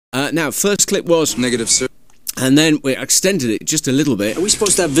Now, first clip was... Negative, sir. And then we extended it just a little bit. Are we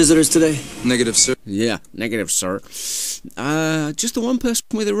supposed to have visitors today? Negative, sir. Yeah, negative, sir. Just the one person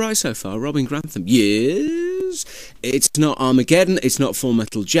with it right so far, Robin Grantham. Yes. It's not Armageddon, it's not Full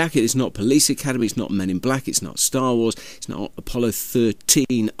Metal Jacket, it's not Police Academy, it's not Men in Black, it's not Star Wars, it's not Apollo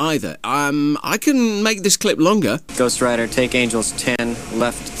 13 either. I can make this clip longer. Ghost Rider, take Angels 10,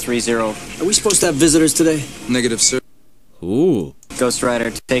 left 30. Are we supposed to have visitors today? Negative, sir. Ooh. Ghost Rider,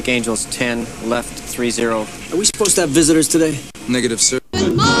 take Angels 10, left 30. Are we supposed to have visitors today? Negative, sir.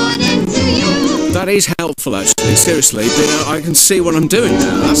 Good morning to you. That is helpful, actually, seriously. But I can see what I'm doing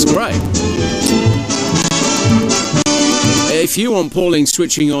now. That's great. If you want Pauline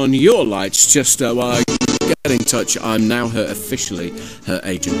switching on your lights, just while I get in touch, I'm now officially her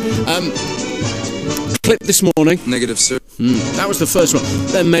agent. Clip this morning. Negative, sir. That was the first one.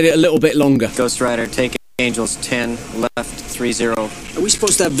 Then made it a little bit longer. Ghost Rider, take Angels 10, left 30. Are we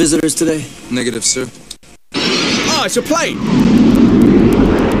supposed to have visitors today? Negative, sir. Oh, it's a plane.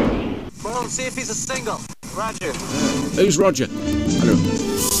 Well, see if he's a single. Roger. Who's Roger? I don't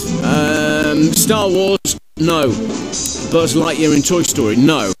know. Star Wars? No. Buzz Lightyear in Toy Story?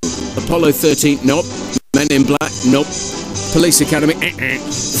 No. Apollo 13? Nope. Men in Black? Nope. Police Academy?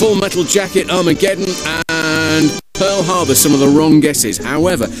 Full Metal Jacket, Armageddon, and Pearl Harbor, some of the wrong guesses.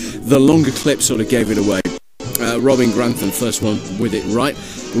 However, the longer clip sort of gave it away. Robin Grantham, first one with it right.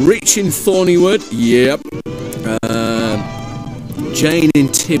 Reaching Thornywood, yep. Jane in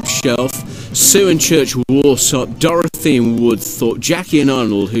Tibshelf, Sue in Church Warsop, Dorothy in Woodthorpe, Jackie and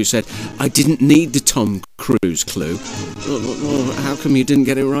Arnold, who said, I didn't need the Tom Cruise clue. Well, how come you didn't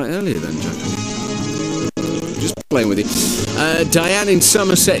get it right earlier then, Jackie? Just playing with you. Diane in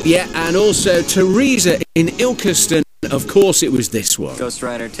Somerset, yeah, and also Teresa in Ilkeston. Of course it was this one. Ghost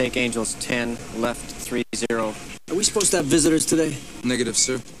Rider, take Angels 10, left 30. Are we supposed to have visitors today? Negative,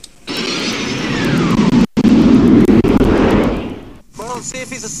 sir. Well, see if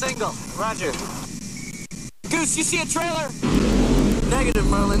he's a single. Roger. Goose, you see a trailer? Negative,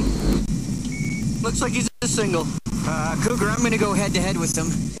 Merlin. Looks like he's a single. Cougar, I'm gonna go head-to-head with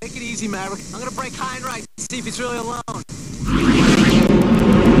him. Take it easy, Maverick. I'm gonna break high and right, see if he's really alone.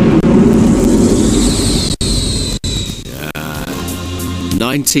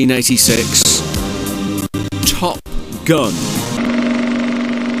 1986. Top Gun.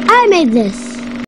 I made this.